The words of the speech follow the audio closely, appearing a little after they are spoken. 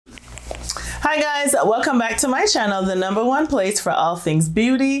Hi guys, welcome back to my channel, the #1 place for all things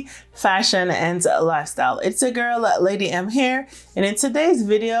beauty, fashion, and lifestyle. It's your girl, Lady M here, and in today's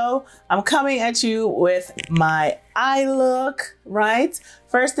video, I'm coming at you with my eye look, right?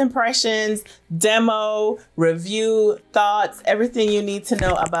 First impressions, demo, review, thoughts, everything you need to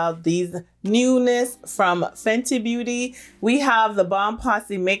know about these newness from Fenty Beauty. We have the Bomb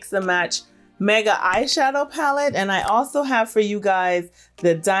Posse Mix and Match Mega Eyeshadow Palette, and I also have for you guys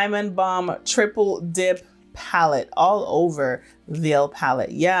the Diamond Bomb Triple Dip Palette, all over Veil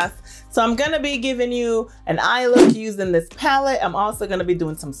palette. Yes, so I'm gonna be giving you an eye look using this palette. I'm also gonna be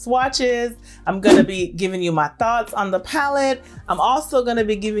doing some swatches. I'm gonna be giving you my thoughts on the palette. I'm also gonna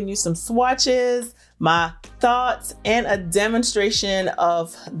be giving you some swatches, my thoughts, and a demonstration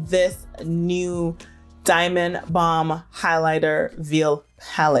of this new Diamond Bomb Highlighter Veil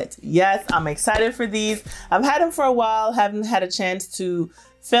palette. Yes, I'm excited for these. I've had them for a while, haven't had a chance to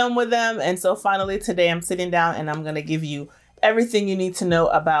film with them, and so finally today I'm sitting down and I'm gonna give you everything you need to know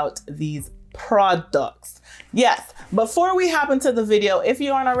about these products. Yes, before we hop into the video, if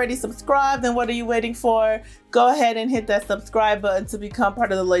you aren't already subscribed, then what are you waiting for? Go ahead and hit that subscribe button to become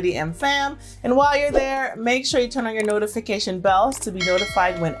part of the Lady M fam. And while you're there, make sure you turn on your notification bells to be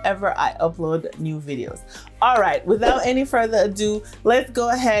notified whenever I upload new videos. All right, without any further ado, let's go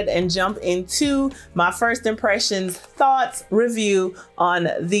ahead and jump into my first impressions, thoughts, review on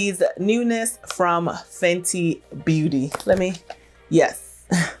these newness from Fenty Beauty. Yes.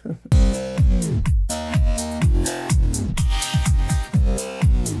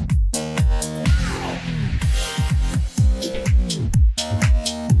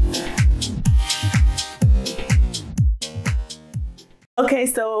 Okay,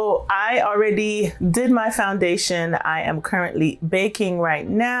 so I already did my foundation. I am currently baking right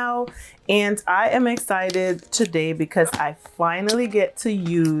now, and I am excited today because I finally get to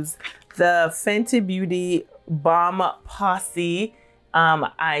use the Fenty Beauty Bomb Posse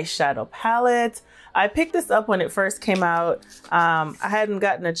eyeshadow palette. I picked this up when it first came out. I hadn't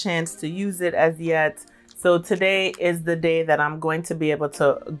gotten a chance to use it as yet. So today is the day that I'm going to be able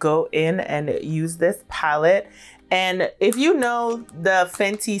to go in and use this palette. And if you know the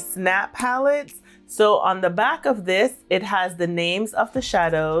Fenty Snap palettes, so on the back of this, it has the names of the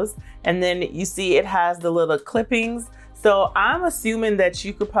shadows, and then you see it has the little clippings. So I'm assuming that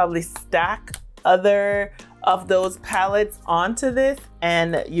you could probably stack other of those palettes onto this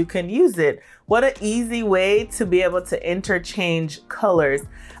and you can use it. What an easy way to be able to interchange colors.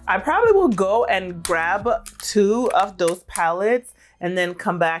 I probably will go and grab 2 of those palettes and then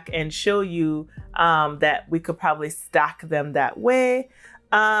come back and show you that we could probably stack them that way.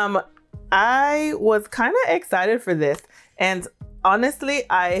 I was kind of excited for this, and honestly,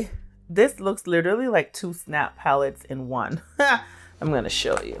 this looks literally like 2 Snap palettes in one. I'm gonna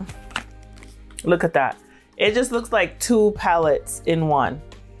show you. Look at that. It just looks like 2 palettes in one.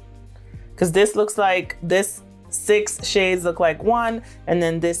 Because this looks like this 6 shades look like one, and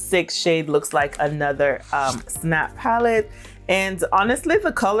then this 6 shade looks like another Snap palette. And honestly,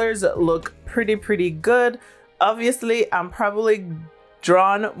 the colors look pretty good. Obviously, I'm probably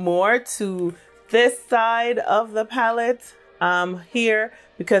drawn more to this side of the palette here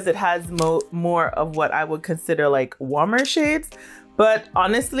because it has more of what I would consider like warmer shades. But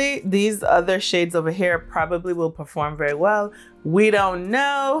honestly, these other shades over here probably will perform very well. We don't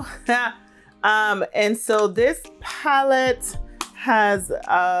know. And so this palette has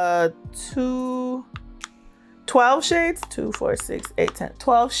 12 shades, 2, 4, 6, 8, 10,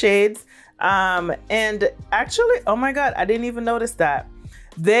 12 shades. And actually, oh my God, I didn't even notice that.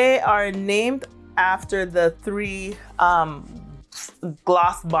 They are named after the 3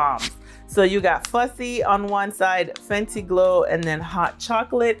 gloss bombs. So you got Fussy on one side, Fenty Glow, and then Hot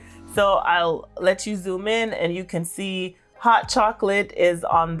Chocolate. So I'll let you zoom in and you can see Hot Chocolate is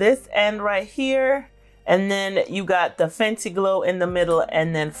on this end right here. And then you got the Fenty Glow in the middle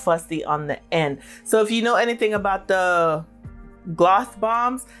and then Fussy on the end. So if you know anything about the gloss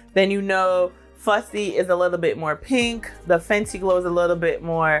bombs, then you know Fussy is a little bit more pink. The Fenty Glow is a little bit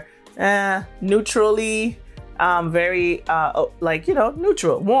more neutrally, very like, you know,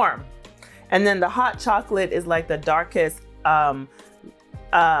 neutral, warm. And then the Hot Chocolate is like the darkest gloss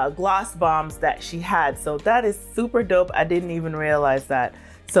bombs that she had. So that is super dope. I didn't even realize that.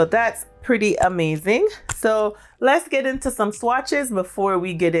 So that's pretty amazing. So let's get into some swatches before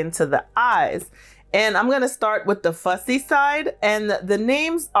we get into the eyes. And I'm gonna start with the Fussy side, and the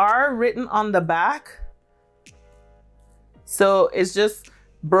names are written on the back. So it's just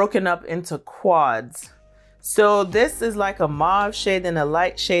broken up into quads. So this is like a mauve shade and a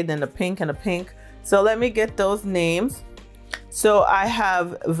light shade and a pink and a pink. So let me get those names. So I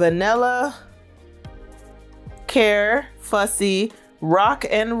have Vanilla, Care, Fussy, Rock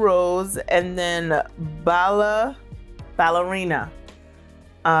and Rose, and then Ballerina.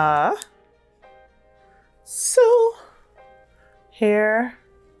 So here,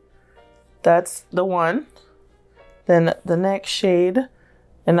 that's the one. Then the next shade,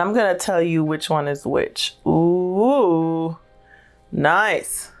 and I'm gonna tell you which one is which. Ooh,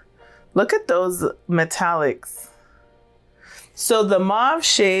 nice. Look at those metallics. So the mauve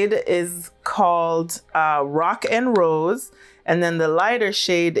shade is called Rock and Rose, and then the lighter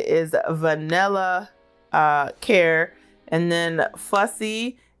shade is Vanilla Care, and then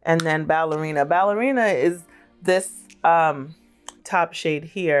Fussy, and then Ballerina. Ballerina is this top shade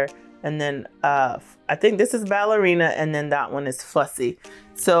here, and then I think this is Ballerina, and then that one is Fussy.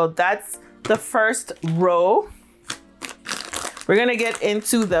 So that's the first row. We're gonna get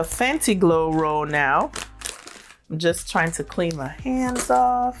into the Fenty Glow row now. I'm just trying to clean my hands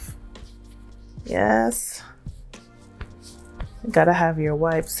off. Yes. You gotta have your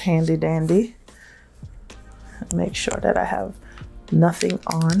wipes handy dandy. Make sure that I have nothing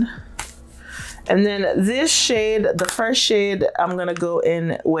on. And then this shade, the first shade I'm gonna go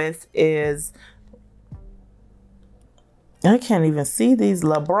in with is, I can't even see these,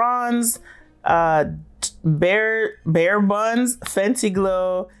 LeBron's Bare Buns, Fenty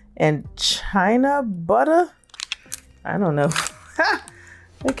Glow, and China Butter. I don't know.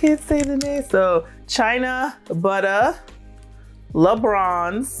 I can't say the name. So China Butter,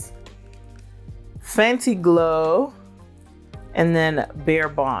 LeBron's, Fenty Glow, and then Bare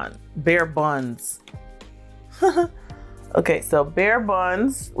Buns. Okay, so Bare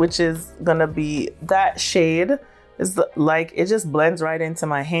Buns, which is gonna be that shade, is like, it just blends right into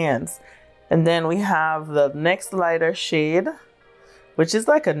my hands. And then we have the next lighter shade, which is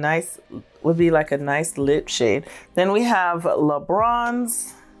like a nice, would be like a nice lip shade. Then we have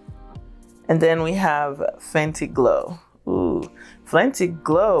LeBron's, and then we have Fenty Glow. Ooh, Fenty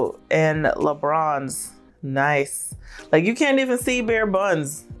Glow and LeBron's, nice. Like you can't even see Bare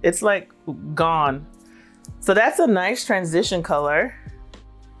Buns. It's like gone. So that's a nice transition color.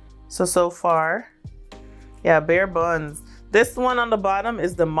 So far, yeah, Bare Buns. This one on the bottom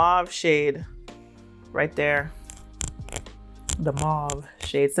is the mauve shade right there. The mauve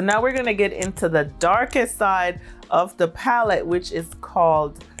shade. So now we're gonna get into the darkest side of the palette, which is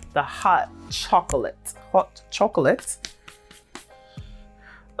called the Hot Chocolate. Hot Chocolate.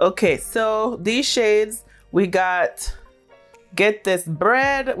 Okay, so these shades, we got Get This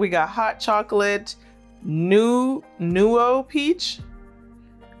Bread, we got Hot Chocolate, Nuo Peach,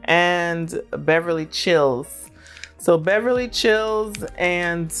 and Beverly Chills. So Beverly Chills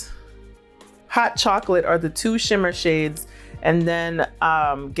and Hot Chocolate are the two shimmer shades, and then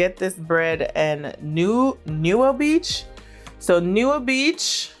Get This Bread and Nuo Beach. So Nuo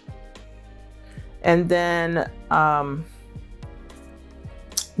Beach, and then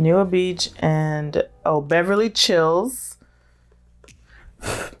Nuo Beach and Beverly Chills.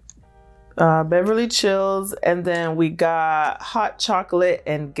 Beverly Chills, and then we got Hot Chocolate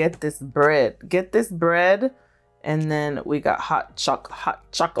and Get This Bread. Get This Bread, and then we got hot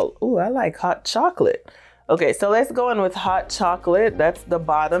chocolate. Ooh, I like hot chocolate. Okay, so let's go in with Hot Chocolate. That's the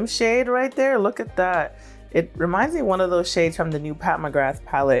bottom shade right there. Look at that. It reminds me of one of those shades from the new Pat McGrath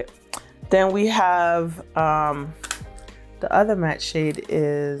palette. Then we have the other matte shade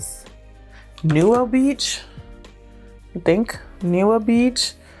is Nuo Beach, I think. Nuo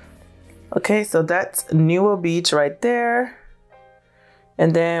Beach. Okay, so that's Nuo Beach right there.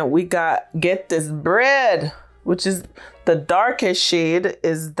 And then we got Get This Bread, which is the darkest shade,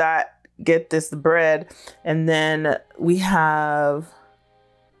 is that Get This Bread. And then we have,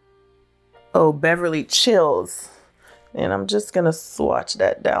 Beverly Chills. And I'm just gonna swatch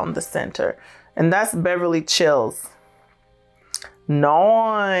that down the center. And that's Beverly Chills.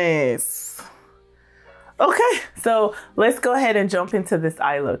 Nice. Okay, so let's go ahead and jump into this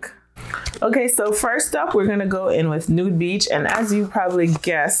eye look. Okay, so first up, we're gonna go in with Nude Beach, and as you probably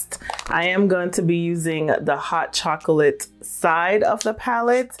guessed, I am going to be using the Hot Chocolate side of the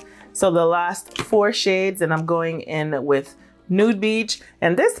palette. So the last 4 shades, and I'm going in with Nude Beach,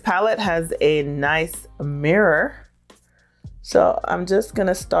 and this palette has a nice mirror. So I'm just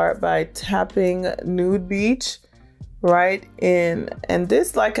gonna start by tapping Nude Beach right in, and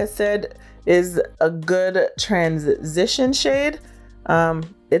this, like I said, is a good transition shade.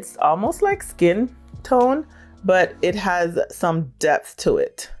 It's almost like skin tone, but it has some depth to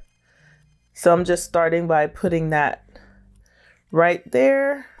it. So I'm just starting by putting that right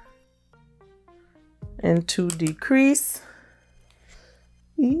there into decrease.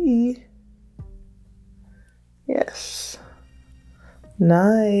 Yes.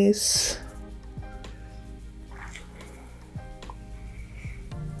 Nice.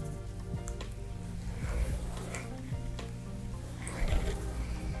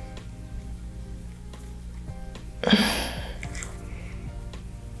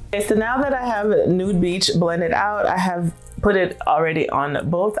 Okay, so now that I have Nude Beach blended out, I have put it already on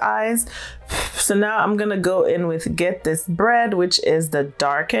both eyes. So now I'm gonna go in with Get This Bread, which is the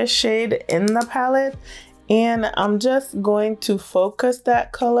darkest shade in the palette. And I'm just going to focus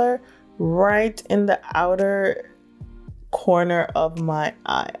that color right in the outer corner of my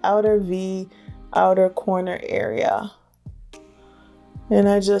eye, outer V, outer corner area. And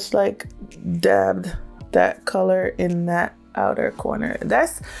I just like dabbed that color in that outer corner.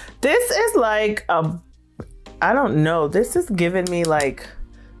 This is like I don't know, this is giving me like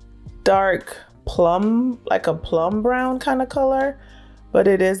dark plum, like a plum brown kind of color, but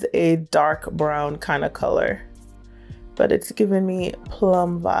it is a dark brown kind of color, but it's giving me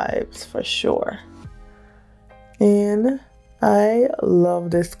plum vibes for sure. And I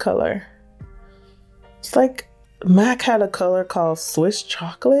love this color. It's like MAC had a color called Swiss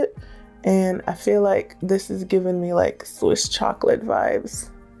Chocolate, and I feel like this is giving me like Swiss chocolate vibes.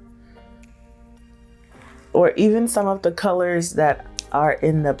 Or even some of the colors that are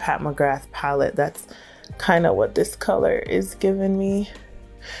in the Pat McGrath palette, that's kind of what this color is giving me.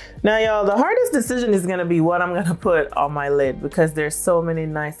 Now y'all, the hardest decision is gonna be what I'm gonna put on my lid, because there's so many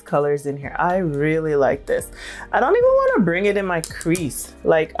nice colors in here. I really like this. I don't even want to bring it in my crease.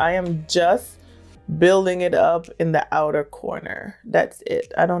 Like, I am just building it up in the outer corner. That's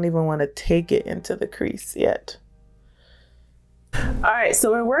it. I don't even want to take it into the crease yet. All right,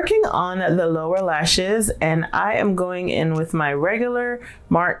 so we're working on the lower lashes, and I am going in with my regular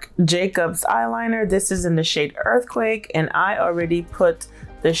Marc Jacobs eyeliner. This is in the shade Earthquake, and I already put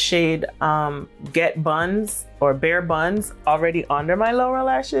the shade Get Buns or Bare Buns already under my lower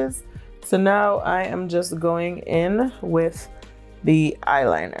lashes. So now I am just going in with the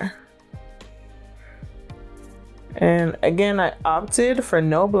eyeliner. And again, I opted for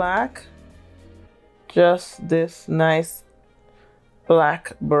no black, just this nice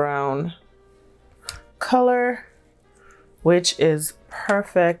black brown color, which is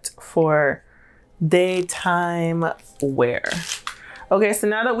perfect for daytime wear. Okay, so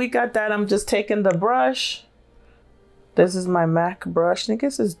now that we got that, I'm just taking the brush. This is my MAC brush. I think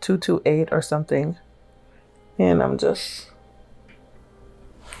this is 228 or something. And I'm just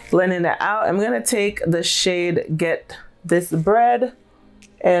blending it out. I'm gonna take the shade Get This Bread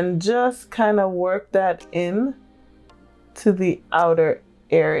and just kind of work that in to the outer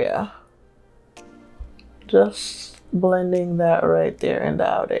area. Just blending that right there in the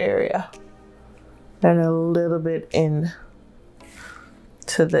outer area. And a little bit in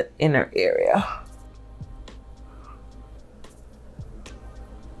to the inner area.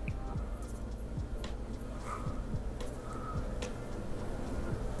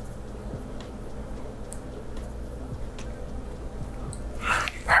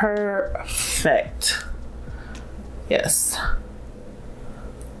 Perfect. Yes.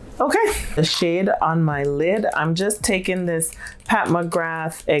 Okay, the shade on my lid, I'm just taking this Pat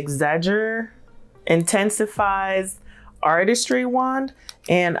McGrath Exaggerator Intensifies Artistry wand,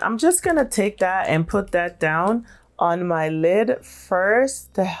 and I'm just gonna take that and put that down on my lid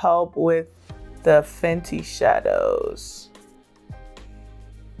first to help with the Fenty shadows.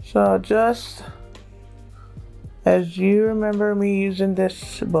 So just as you remember me using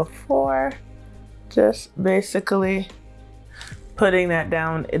this before, just basically putting that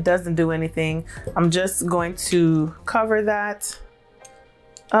down. It doesn't do anything. I'm just going to cover that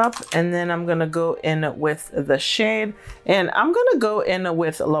up, and then I'm gonna go in with the shade, and I'm gonna go in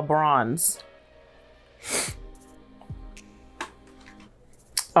with LeBron's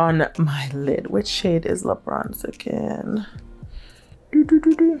on my lid. Which shade is LeBron's again?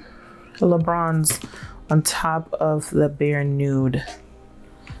 LeBron's on top of the Bare Nude.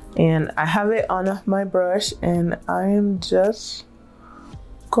 And I have it on my brush, and I am just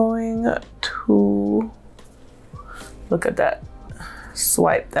going to, look at that,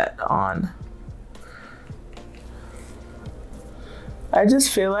 swipe that on. I just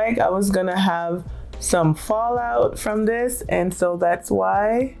feel like I was gonna have some fallout from this, and so that's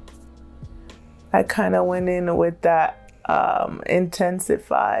why I kind of went in with that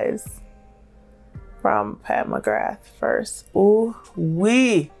Intensifies from Pat McGrath first. Ooh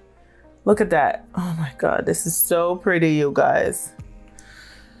wee, look at that. Oh my god, this is so pretty, you guys.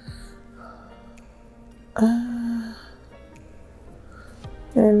 And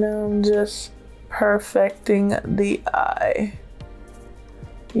I'm just perfecting the eye.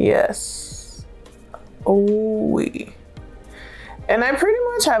 Yes. Ooh wee. And I pretty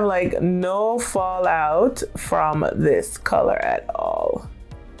much have like no fallout from this color at all.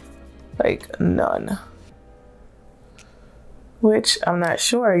 Like none. Which I'm not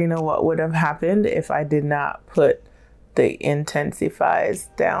sure, you know, what would have happened if I did not put the intensifies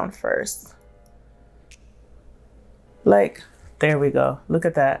down first. Like, there we go. Look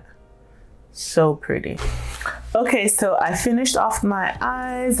at that. So pretty. Okay, so I finished off my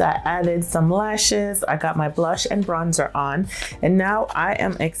eyes. I added some lashes. I got my blush and bronzer on. And now I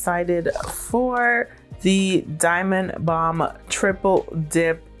am excited for the Diamond Bomb Triple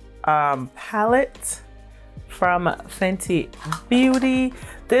Dip palette from Fenty Beauty.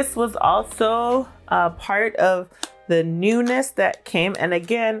 This was also part of the newness that came. And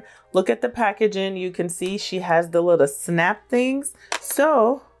again, look at the packaging. You can see she has the little snap things.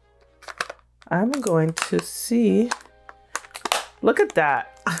 So I'm going to see, look at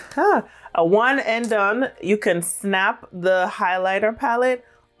that. A one and done. You can snap the highlighter palette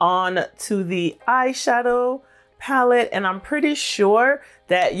on to the eyeshadow palette, and I'm pretty sure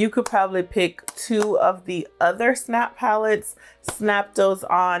that you could probably pick two of the other snap palettes, snap those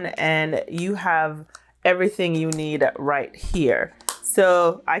on, and you have everything you need right here.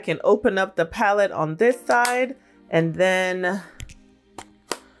 So I can open up the palette on this side, and then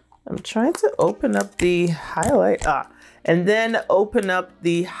I'm trying to open up the highlight, and then open up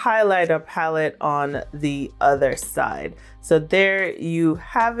the highlighter palette on the other side. So there you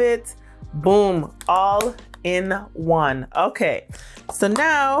have it. Boom, all in one. Okay, so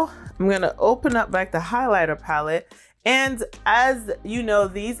now I'm gonna open up back the highlighter palette. And as you know,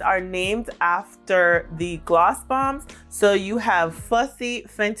 these are named after the gloss bombs. So you have Fussy,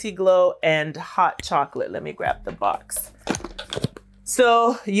 Fenty Glow, and Hot Chocolate. Let me grab the box.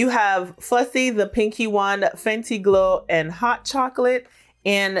 So you have Fussy, the pinky one, Fenty Glow, and Hot Chocolate.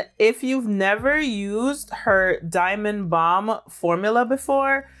 And if you've never used her Diamond Bomb formula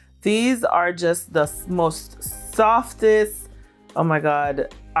before, these are just the most softest, oh my God,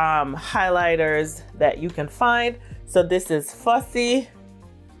 highlighters that you can find. So this is Fussy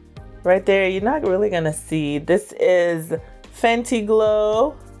right there. You're not really gonna see. This is Fenty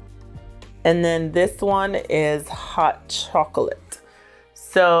Glow. And then this one is Hot Chocolate.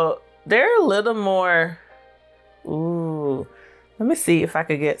 So they're a little more, ooh, let me see if I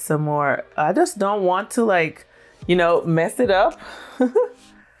could get some more. I just don't want to, like, you know, mess it up.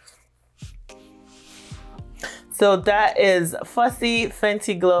 So that is Fussy,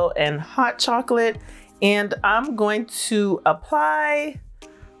 Fenty Glow, and Hot Chocolate. And I'm going to apply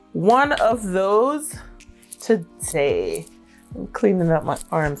one of those today. I'm cleaning up my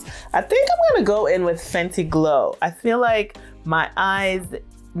arms. I think I'm gonna go in with Fenty Glow. I feel like my eyes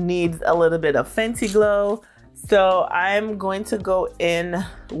needs a little bit of Fenty Glow. So I'm going to go in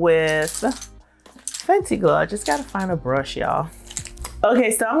with Fenty Glow. I just gotta find a brush, y'all.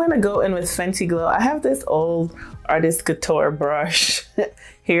 Okay, so I'm gonna go in with Fenty Glow. I have this old Artist Couture brush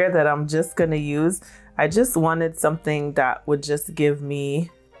here that I'm just gonna use. I just wanted something that would just give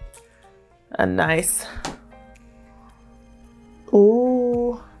me a nice,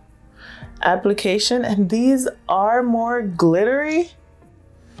 ooh, application. And these are more glittery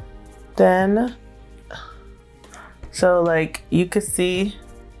than, so like you could see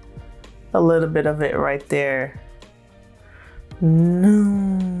a little bit of it right there.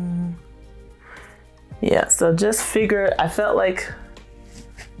 No. Yeah, so just figure, I felt like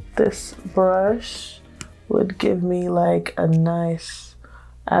this brush would give me like a nice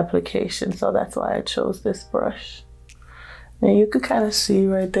application. So that's why I chose this brush. And you could kind of see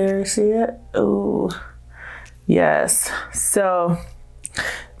right there, see it? Ooh, yes. So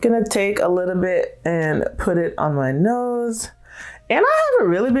I'm gonna take a little bit and put it on my nose. And I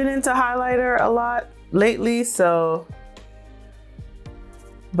haven't really been into highlighter a lot lately, so,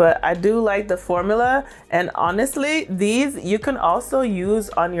 but I do like the formula. And honestly, these you can also use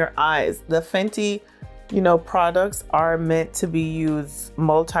on your eyes. The Fenty, you know, products are meant to be used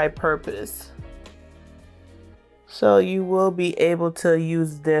multi-purpose. So you will be able to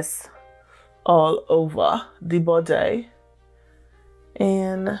use this all over the body.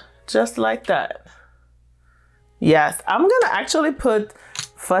 And just like that. Yes, I'm gonna actually put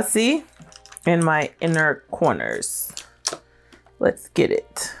Fussy in my inner corners. Let's get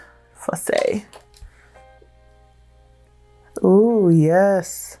it, Fussy. Ooh,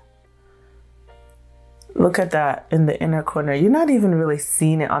 yes. Look at that in the inner corner. You're not even really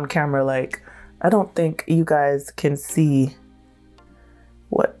seeing it on camera. Like, I don't think you guys can see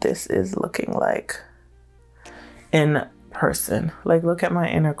what this is looking like in person. Like, look at my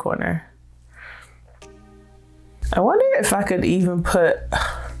inner corner. I wonder if I could even put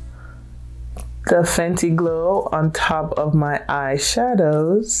the Fenty Glow on top of my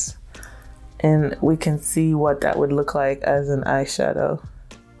eyeshadows, and we can see what that would look like as an eyeshadow.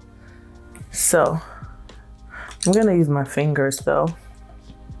 So I'm gonna use my fingers though.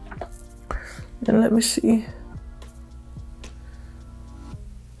 And let me see.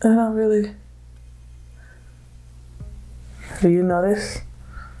 I don't really. Do you notice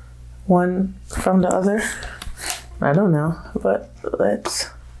one from the other? I don't know, but let's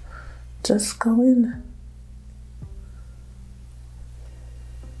just go in.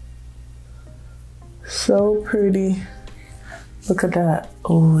 So pretty. Look at that.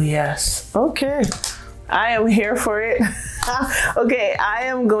 Oh yes. Okay. I am here for it. Okay, I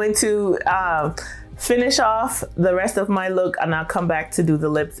am going to finish off the rest of my look and I'll come back to do the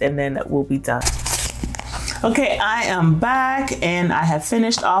lips and then we'll be done. Okay, I am back and I have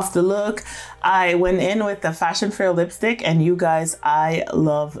finished off the look. I went in with the Fashion Fair lipstick and you guys, I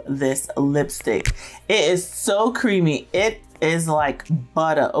love this lipstick. It is so creamy. It is like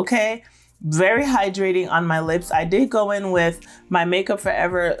butter, okay? Very hydrating on my lips. I did go in with my Makeup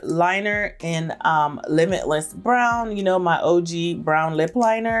Forever liner in Limitless Brown, you know, my OG brown lip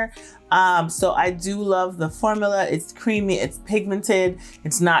liner. So I do love the formula. It's creamy, it's pigmented,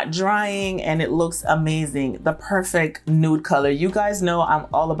 it's not drying, and it looks amazing. The perfect nude color. You guys know I'm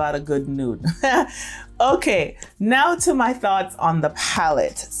all about a good nude. Okay, now to my thoughts on the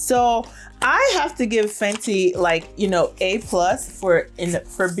palette. So I have to give Fenty, like, you know, A+ for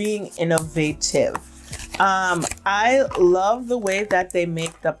being innovative. I love the way that they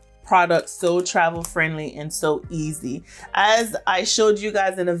make the product so travel friendly and so easy. As I showed you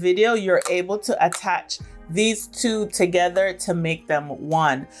guys in a video, you're able to attach these two together to make them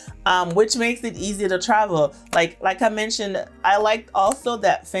one, which makes it easy to travel. Like I mentioned, I like also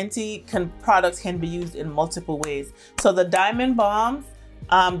that Fenty products can be used in multiple ways. So the diamond bombs,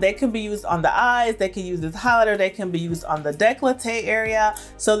 they can be used on the eyes, they can use as highlighter, they can be used on the décolleté area.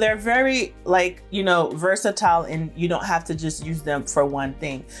 So they're very, like, you know, versatile and you don't have to just use them for one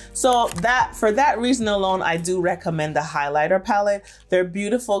thing. So for that reason alone, I do recommend the highlighter palette. They're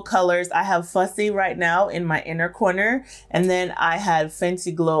beautiful colors. I have Fussy right now in my inner corner, and then I had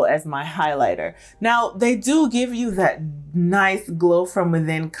Fenty Glow as my highlighter. Now they do give you that nice glow from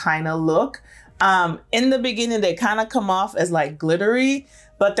within kind of look. In the beginning, they kind of come off as like glittery,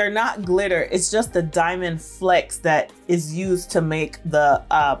 but they're not glitter. It's just the diamond flecks that is used to make the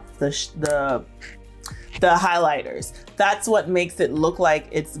highlighters. That's what makes it look like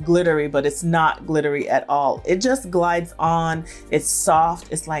it's glittery, but it's not glittery at all. It just glides on. It's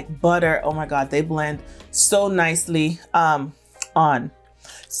soft. It's like butter. Oh my God, they blend so nicely on.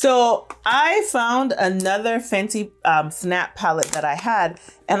 So I found another Fenty Snap palette that I had,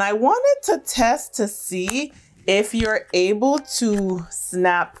 and I wanted to test to see if you're able to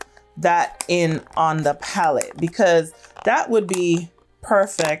snap that in on the palette, because that would be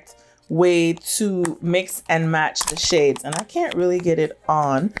perfect way to mix and match the shades. And I can't really get it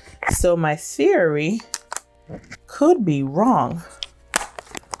on, so my theory could be wrong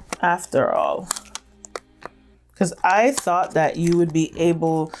after all. Because I thought that you would be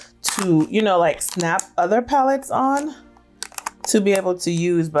able to, you know, like snap other palettes on to be able to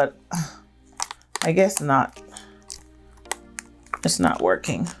use, but I guess not. It's not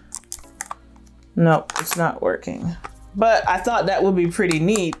working. Nope, it's not working. But I thought that would be pretty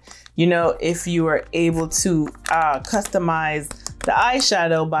neat, you know, if you were able to customize the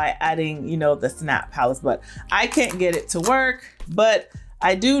eyeshadow by adding, you know, the snap palettes. But I can't get it to work, but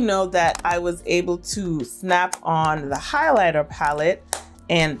I do know that I was able to snap on the highlighter palette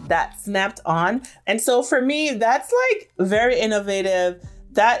and that snapped on. And so for me, that's like very innovative.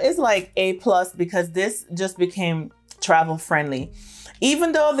 That is like A+ because this just became travel friendly.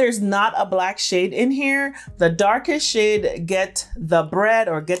 Even though there's not a black shade in here, the darkest shade, Get the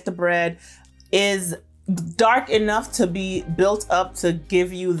Bread, is dark enough to be built up to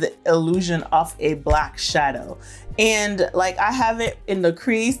give you the illusion of a black shadow. And like I have it in the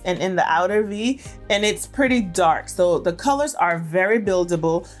crease and in the outer V, and it's pretty dark. So the colors are very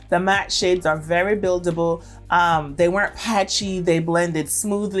buildable. The matte shades are very buildable. They weren't patchy. They blended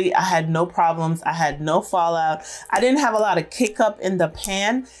smoothly. I had no problems. I had no fallout. I didn't have a lot of kick up in the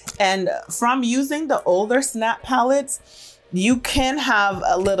pan. And from using the older snap palettes, you can have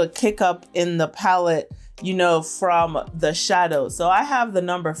a little kick up in the palette, you know, from the shadow. So I have the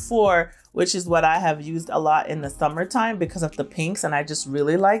number 4, which is what I have used a lot in the summertime because of the pinks, and I just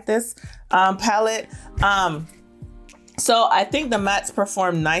really like this palette. So I think the mattes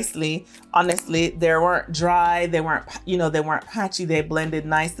performed nicely. Honestly, they weren't dry, they weren't, you know, they weren't patchy, they blended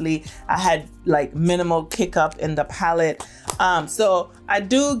nicely. I had like minimal kick up in the palette. So I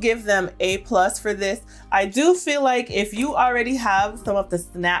do give them A+ for this. I do feel like if you already have some of the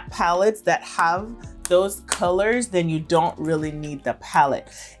snap palettes that have those colors, then you don't really need the palette.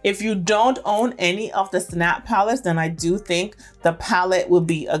 If you don't own any of the snap palettes, then I do think the palette would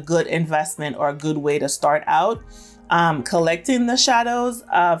be a good investment or a good way to start out. collecting the shadows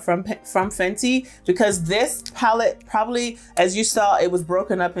from Fenty, because this palette, probably as you saw, it was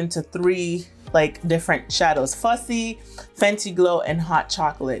broken up into 3 like different shadows: Fussy, Fenty Glow, and Hot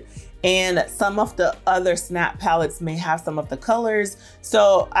Chocolate. And some of the other Snap palettes may have some of the colors.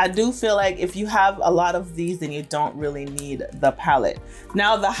 So I do feel like if you have a lot of these, then you don't really need the palette.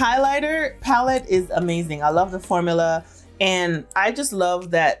 Now the highlighter palette is amazing. I love the formula, and I just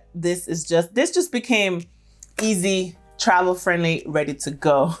love that this just became easy, travel friendly, ready to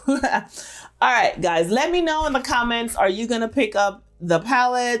go. All right, guys, let me know in the comments, are you gonna pick up the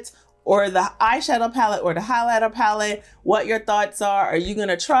palette or the eyeshadow palette or the highlighter palette? What your thoughts are you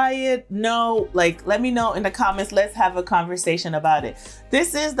gonna try it? No, like, let me know in the comments. Let's have a conversation about it.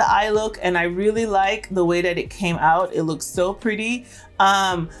 This is the eye look, and I really like the way that it came out. It looks so pretty.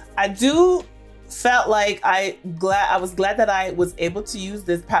 I do felt like I was glad that I was able to use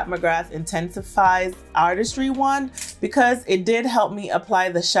this Pat McGrath Intensifies Artistry one, because it did help me apply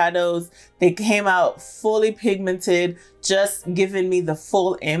the shadows. They came out fully pigmented, just giving me the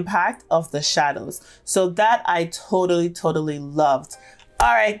full impact of the shadows. So that I totally loved.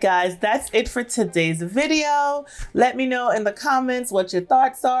 All right, guys, that's it for today's video. Let me know in the comments what your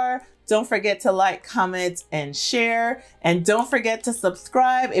thoughts are. Don't forget to like, comment, and share. And don't forget to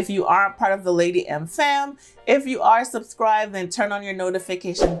subscribe if you aren't part of the Lady M fam. If you are subscribed, then turn on your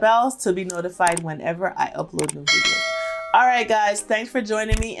notification bells to be notified whenever I upload new videos. All right, guys, thanks for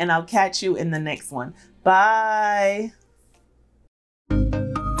joining me, and I'll catch you in the next one. Bye.